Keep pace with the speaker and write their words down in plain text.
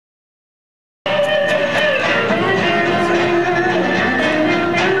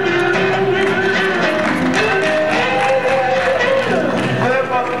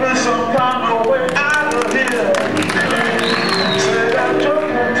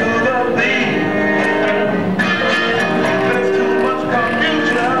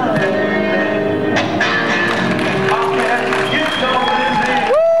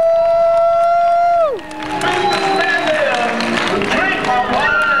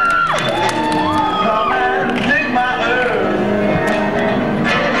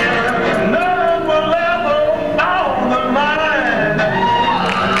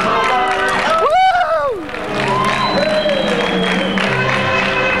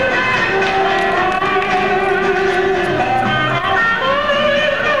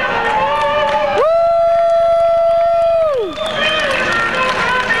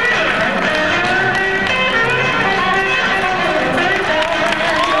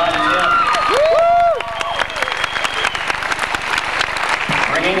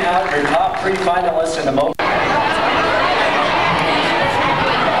finalists in the most.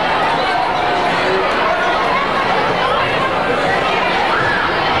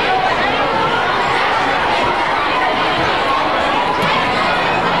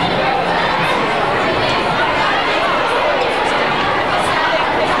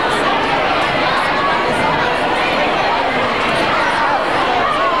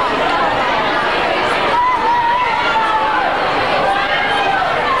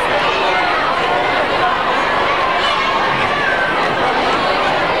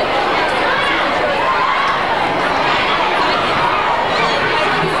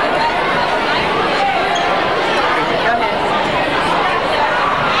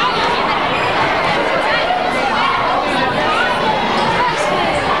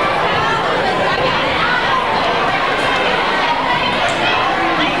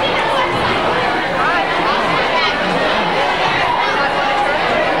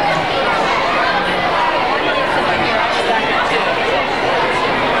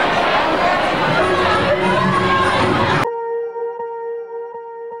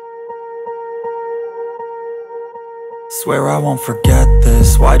 Swear I won't forget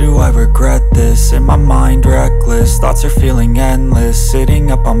this, why do I regret this? In my mind reckless, thoughts are feeling endless. Sitting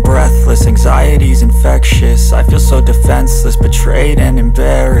up, I'm breathless, anxiety's infectious. I feel so defenseless, betrayed and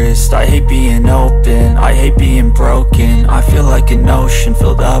embarrassed. I hate being open, I hate being broken. I feel like an ocean,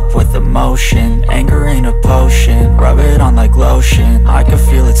 filled up with emotion. Anger ain't a potion, rub it on like lotion. I can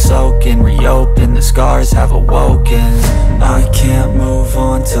feel it soaking, reopen, the scars have awoken. I can't move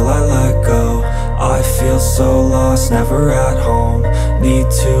on till I let go. I feel so lost, never at home. Need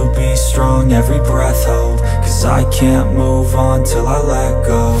to be strong, every breath hold. Cause I can't move on till I let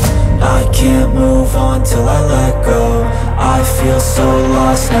go. I can't move on till I let go. I feel so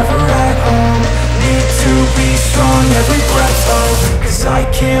lost, never at home. Need to be strong, every breath hold. Cause I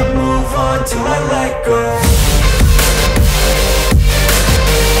can't move on till I let go.